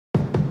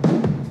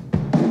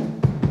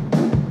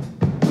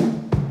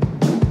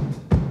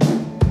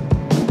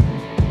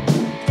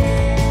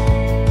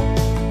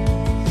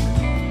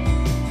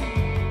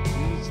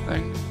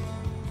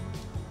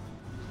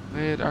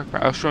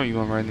I'll show you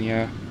when we're in the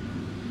air.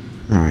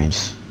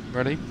 Alright.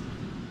 Ready?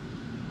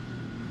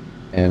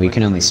 We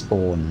can only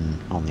spawn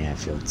on the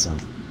airfield, so...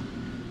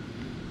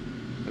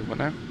 Wait, what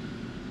now?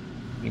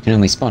 You can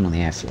only spawn on the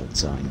airfield,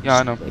 so I'm Yeah,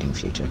 I know. waiting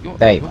for you to... You're,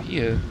 there you go.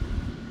 Here.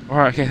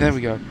 Alright, okay, there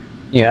we go.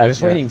 Yeah, I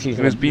was waiting for you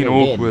to... It was being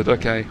awkward,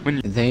 okay. When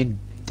you... They're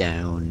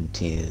down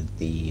to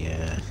the,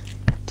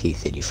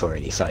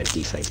 T-3485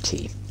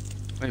 D5T.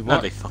 Wait, what?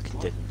 No, they fucking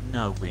didn't.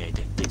 No way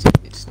they did.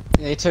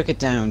 They took it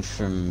down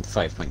from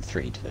 5.3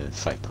 to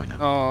 5.0.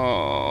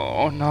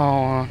 Oh,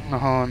 no,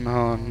 no,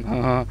 no,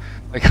 no.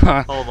 I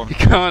can't, Hold on. you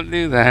can't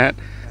do that.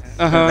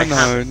 Oh, They no,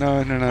 have-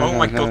 no, no, no, Oh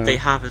my no, god, no. they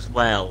have as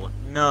well.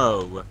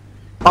 No.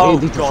 Oh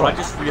they god, I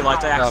prefer- just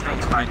realised I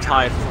accidentally took my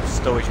entire full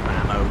storage of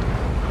ammo.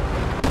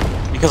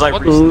 Because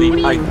What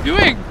are you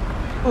doing?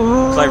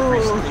 Because I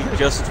recently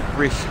just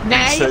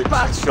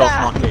researched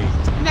Shot Monkey.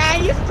 Now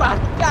you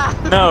fucked up!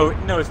 No,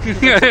 it's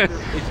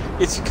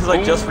because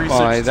I just Oh my,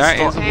 researched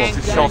that the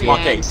is Shot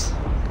Monkey.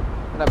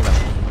 Whatever the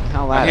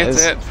hell I that hit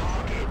is.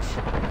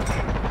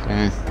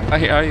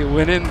 it. Are you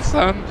winning,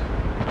 son?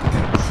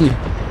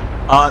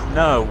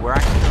 No, we're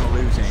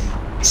actually losing.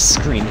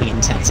 Screaming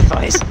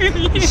intensifies.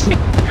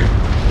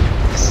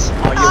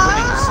 Oh, you're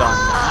winning, son.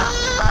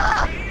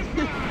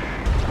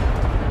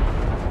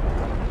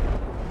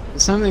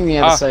 Something the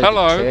other side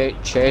hello. of the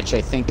church,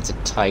 I think it's a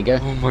tiger.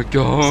 Oh my It's a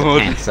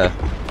god. panther.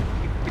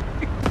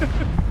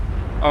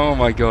 Oh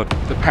my god.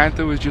 The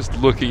panther was just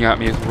looking at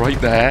me. It's right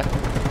there.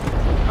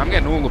 I'm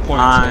getting all the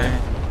points here.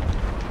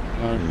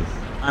 No.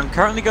 I'm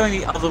currently going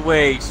the other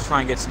way to try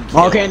and get some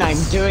kills. Okay, and I'm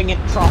doing it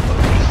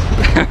properly.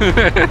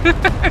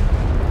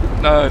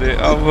 No, dude.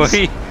 Oh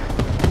boy.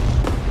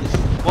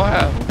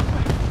 Wow.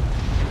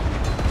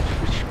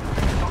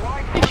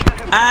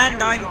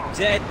 And I'm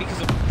dead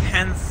because a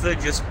panther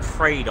just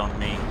preyed on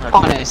me.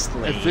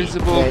 Honestly.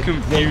 Visible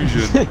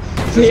confusion. The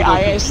Visible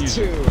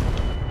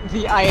IS-2.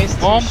 The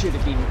IS-2 Mom? should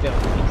have been built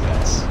like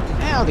this.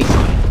 That'll be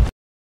fine.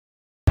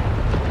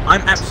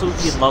 I'm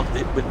absolutely in love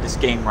with this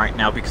game right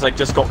now because I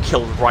just got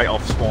killed right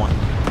off spawn.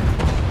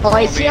 Well,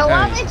 if me you hey.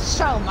 love it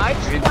so much,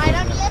 why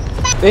don't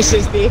you... This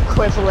is the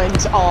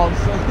equivalent of...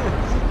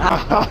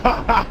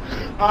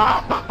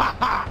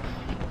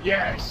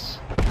 Yes!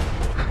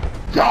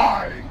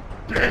 Die!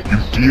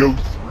 Bitch! You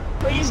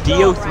Please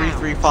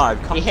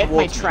DO335, come He hit my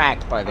towards me.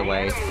 track, by the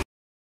way.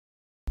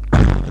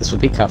 This will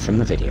be cut from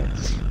the video.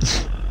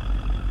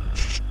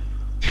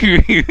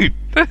 Dude,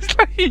 that's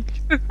like...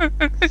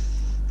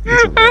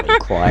 It's really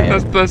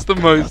quiet. That's the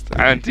most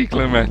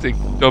anticlimactic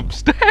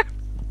dubstep.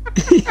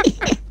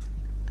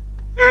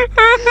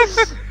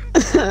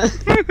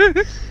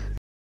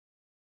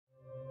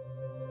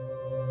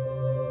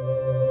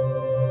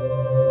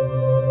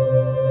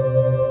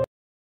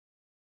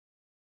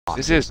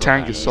 This is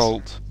tank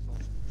assault.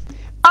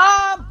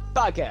 Oh,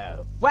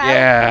 bugger! Well,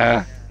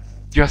 Yeah,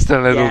 just a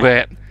little Yeah.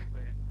 bit.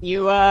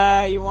 you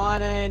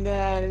wanna,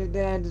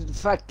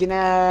 fucking,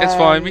 It's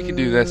fine, we can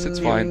do this, it's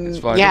fine, it's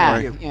fine, Yeah,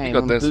 don't worry. yeah, We you got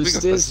want this, we got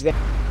boosters? this.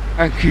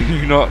 How can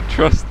you not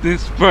trust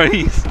this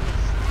place?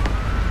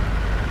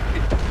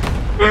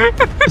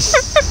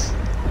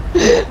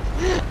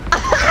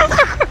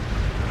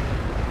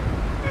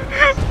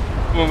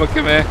 Woman,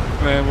 come here.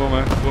 Come here,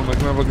 woman. Woman,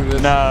 come here, look at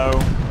this. No,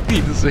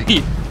 Need to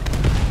see.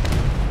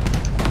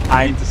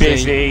 I'm to see.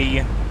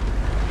 busy.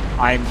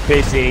 I'm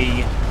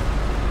busy.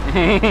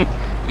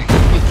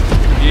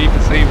 You need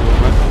to see,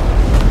 woman.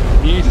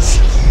 You need to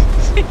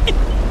see.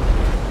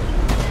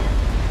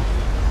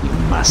 You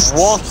must.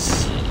 What?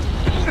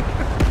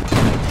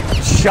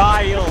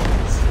 Child!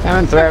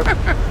 Coming through.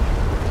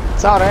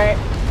 Sorry.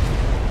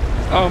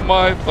 Oh,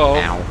 my fault.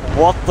 Ow.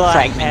 What the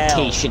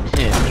Fragmentation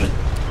hit me.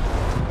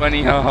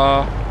 Funny,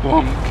 haha.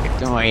 Bonk.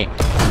 Don't worry.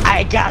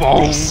 I got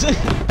Boom. this.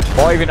 hell?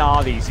 What even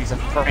are these? These are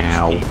French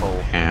Ow.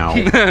 people.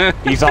 Ow.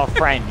 These are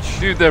French.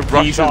 Dude, they're These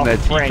Russian. are They're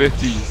French.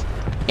 T-50s.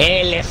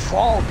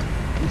 Elephant.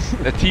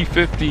 They're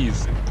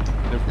T-50s.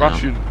 They're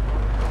Russian.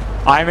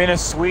 I'm in a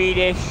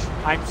Swedish.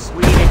 I'm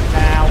Swedish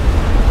now.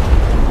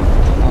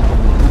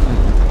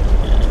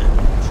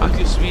 Fuck,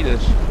 you're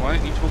Swedish. Why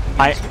aren't you talking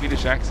in I- a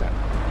Swedish accent?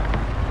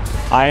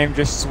 I am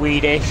just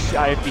Swedish.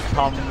 I have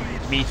become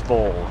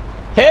meatball.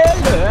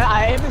 Hello,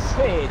 I am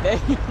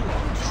Swedish.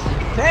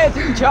 There's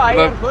a giant Shut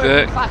up,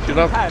 Dirk. fucking Shut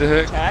up,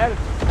 Dirk.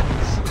 character.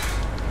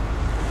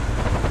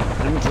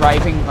 I'm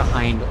driving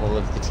behind all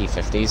of the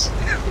T-50s.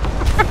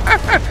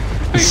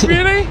 Wait,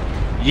 really?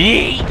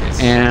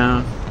 Yeet!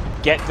 Yeah.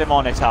 Get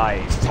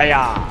demonetized.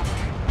 Taya!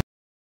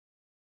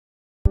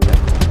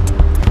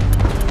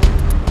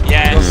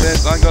 I got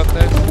this. I got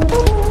this.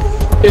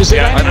 Is it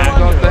Yeah, I don't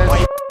got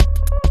this.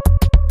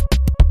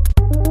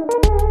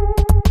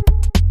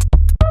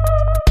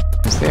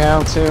 It's the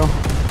L2.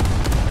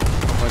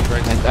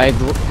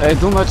 I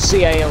do not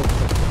see a L2.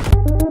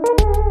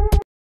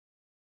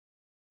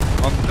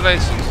 On the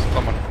races,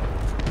 come on.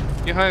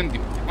 Behind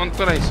you, on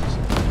the races.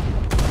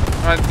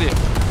 Right there.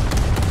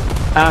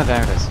 Ah,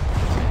 there it is.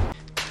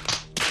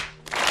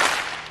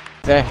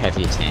 They're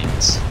heavy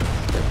tanks.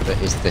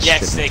 Is this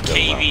Yes, they're shouldn't go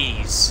well.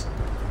 KVs.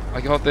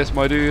 I got this,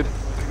 my dude.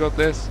 I got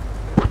this.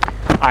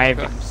 I have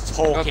been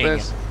talking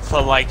this.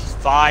 for like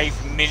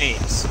 5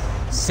 minutes,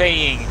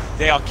 saying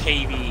they are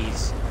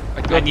KVs,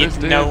 I got and this,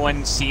 yet dude. no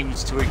one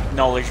seems to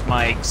acknowledge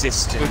my But,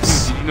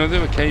 existence. did you know they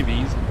were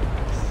KVs?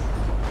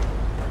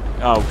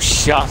 Oh,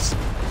 shut.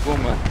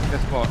 Wilma,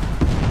 guess what?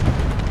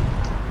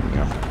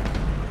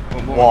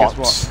 Wilma, What?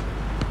 guess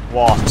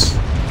What?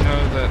 You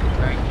know the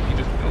tank you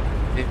just built?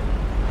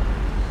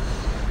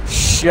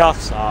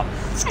 Shut up.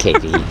 It's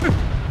KV.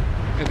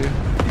 Yeah, dude.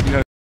 Did you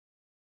know?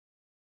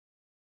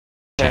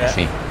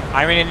 Catchy.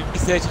 I'm in an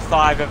E35,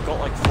 I've got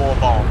like 4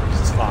 bombs,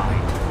 it's fine.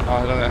 Oh,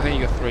 I don't know. I think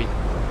you got 3.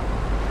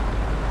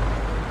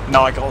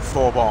 No, I got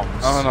 4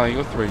 bombs. Oh no,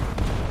 you got 3.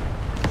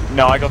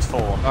 No, I got 4.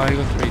 Oh, you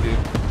got 3, dude.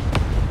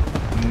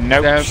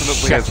 Nope, Definitely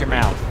shut has your 3.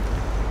 mouth.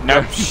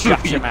 Nope, Definitely.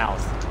 shut your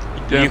mouth.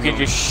 You Definitely. can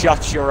just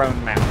shut your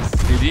own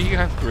mouth. Dude, you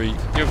have 3. You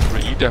have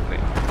 3. You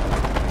definitely.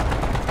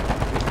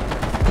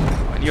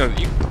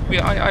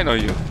 I know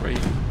you have 3.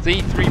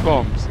 See, 3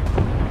 bombs.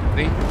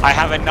 See? I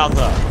have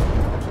another.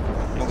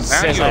 Well, It now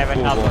says you I have have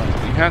 4 another. bombs.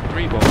 You had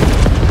 3 bombs.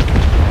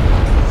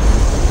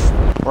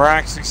 We're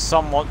actually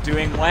somewhat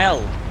doing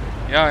well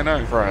Yeah, I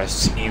know. for a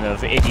team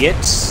of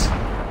idiots.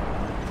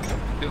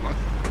 Dude, like,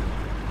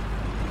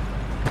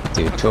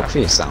 Dude, talk for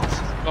yourself.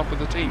 top of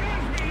the team.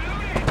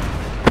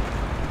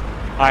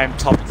 I am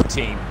top of the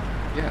team.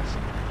 Yes.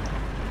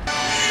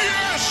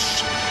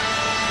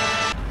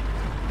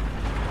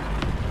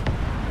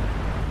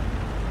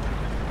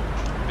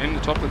 In the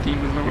top of the team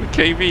doesn't know what a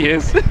KV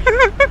is.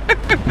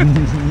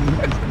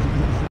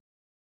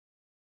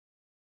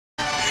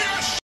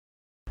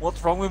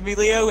 What's wrong with me,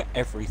 Leo?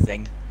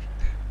 Everything.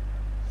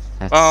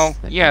 That's Well,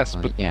 the yes,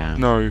 point, but yeah.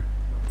 no.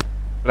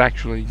 But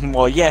actually,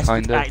 Well, yes, but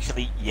Kinda.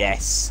 actually,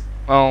 yes.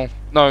 well,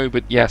 no,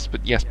 but yes,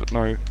 but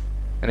no.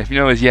 And if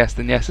no is yes,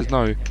 then yes is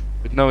no.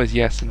 But no is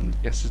yes, and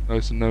yes is no,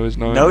 so no is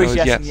no, and No no is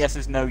yes, yes. and yes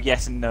is no,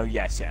 yes and no,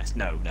 yes, yes,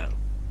 no, no.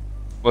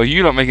 Well,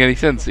 you don't make any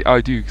sense.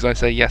 I do, because I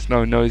say yes,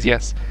 no, and no is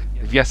yes.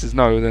 If yes is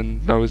no,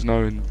 then no is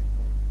no, and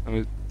no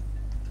is...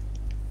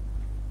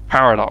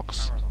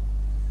 Paradox.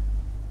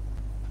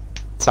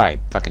 Sorry,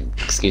 fucking,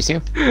 excuse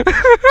you?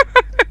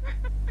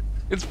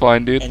 It's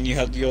fine, dude. And you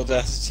have the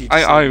audacity to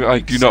I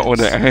do not want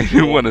to. I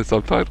do want to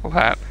subtitle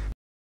that.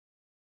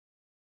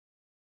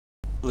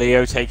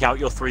 Leo, take out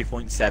your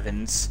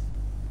 3.7s.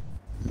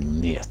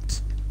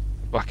 Нет.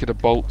 Bucket of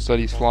bolts that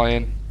he's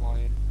flying.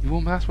 You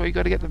want that's where you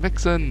got to get the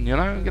vixen. You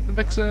know, get the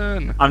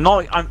vixen.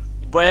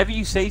 Whatever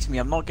you say to me,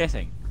 I'm not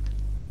getting.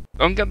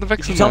 Don't get the If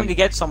vixen. you tell me Then. to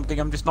get something,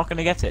 I'm just not going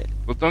to get it.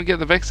 Well, don't get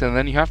the vixen,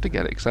 then you have to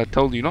get it because I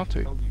told you not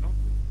to.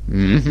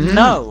 Mm-hmm.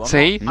 No,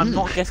 See? I'm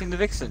not getting the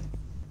Vixen.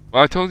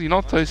 Well, I told you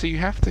not to, so you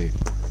have to.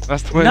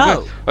 That's the way No. it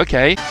goes.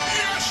 Okay.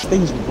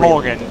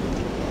 Morgan,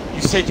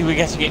 you said you were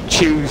getting it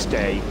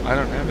Tuesday. I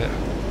don't have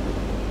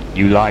it.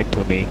 You lied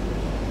to me.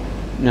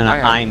 No, I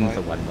am I'm right.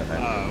 the one with it.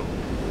 Oh.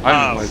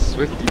 I'm Oh. my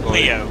Swifty boy.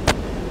 Leo,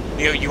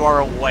 you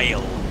are a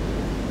whale.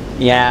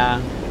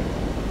 Yeah.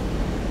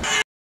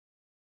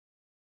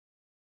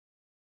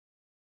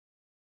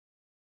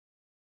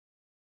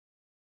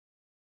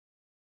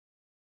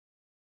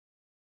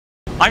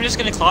 I'm just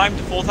going to climb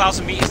to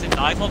 4,000 meters and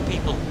dive on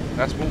people.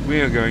 That's what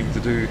we're going to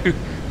do.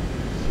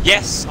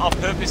 Yes, our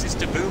purpose is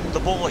to boom the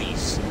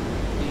boys.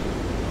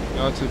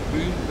 You are to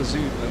boom the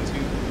zoom and to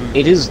boom.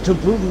 It is to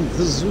boom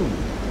the zoom.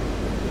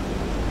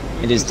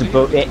 It is to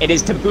it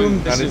is to boom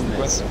the That is zoom. the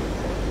question.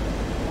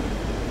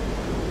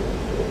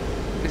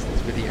 This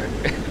is video.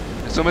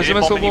 Missile, Did it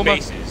missile, bomb any warmer.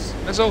 bases?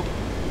 Missile.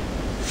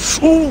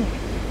 Ooh!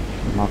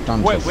 I'm locked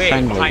onto Wait,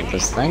 friendly behind with me.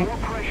 this thing.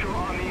 Coming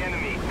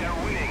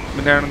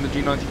down on the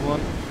G91.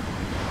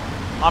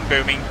 I'm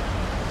booming.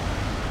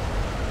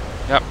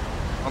 Yep.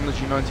 On the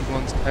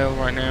G91's tail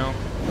right now.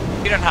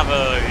 You don't have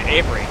a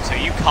air brake, so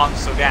you can't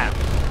slow down.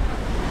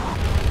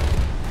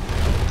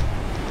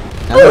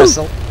 Another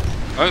missile.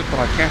 Oh, but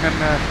I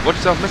can. Watch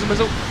yourself, missile,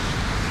 missile. I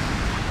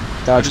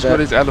Dodged just got it.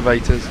 his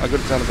elevators. I got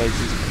his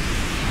elevators.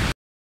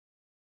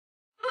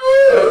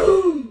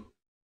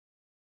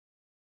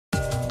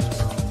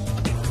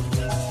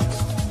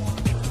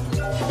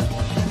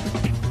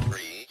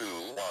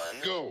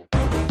 Go.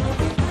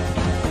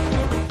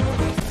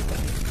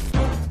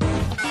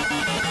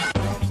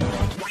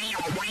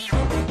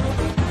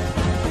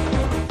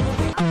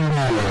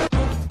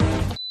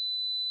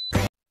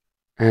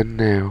 And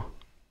now,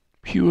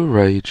 pure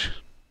rage.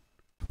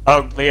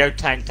 Oh, Leo,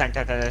 tank.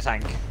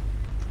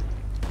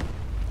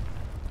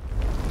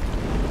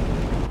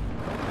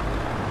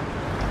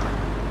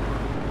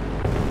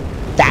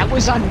 That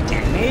was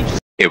undamaged?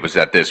 It was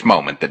at this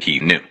moment that he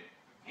knew.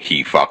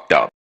 He fucked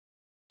up.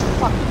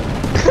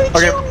 Could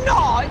Okay. you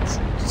not?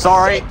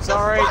 Sorry.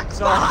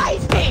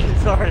 Behind me!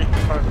 Sorry.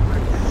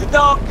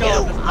 No,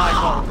 God, that's my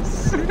fault.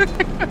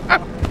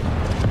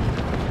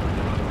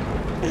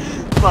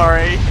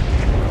 Sorry.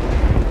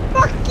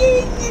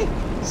 Fucking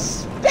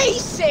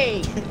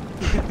Spacey!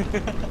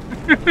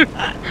 You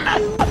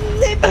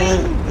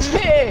living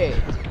kid!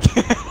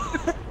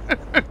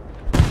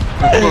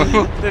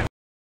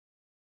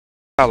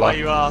 Why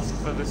you asked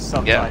for the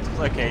subtitles?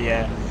 Okay,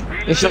 yeah.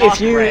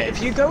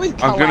 If you go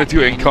with I'm gonna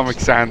do it in collecting, Comic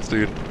Sans,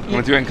 dude. I'm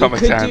gonna do it in you Comic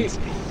could Sans.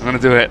 I'm gonna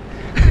do it.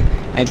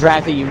 I'd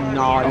rather you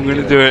not. I'm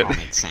gonna do it.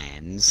 Comic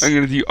Sans. I'm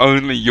gonna do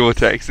only your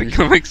text in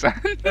Comic Sans.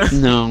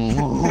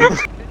 No.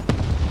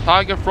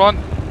 Tiger front.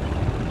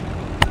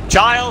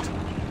 Child!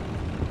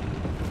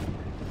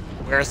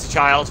 Where's the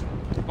child?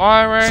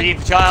 Firing. See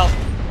the child?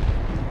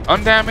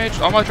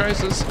 Undamaged. All my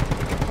traces.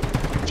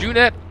 Shoot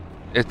it.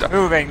 It's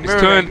Moving,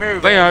 turned.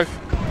 moving. Leo.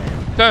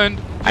 Turned.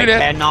 I Shoot it.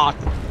 cannot.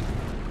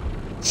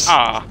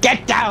 Ah.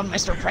 Get down,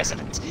 Mr.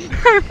 President.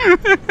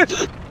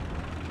 It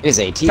is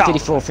a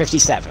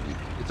T-34-57.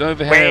 It's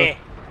over here. Where?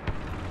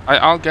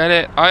 I'll get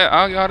it.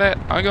 I got it.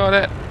 I got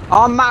it.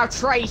 On my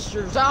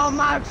tracers, on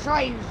my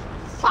tracers.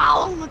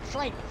 Follow the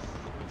tracers.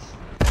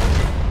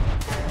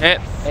 Hit.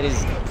 It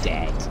is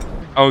dead.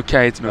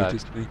 Okay, it's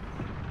noticed me.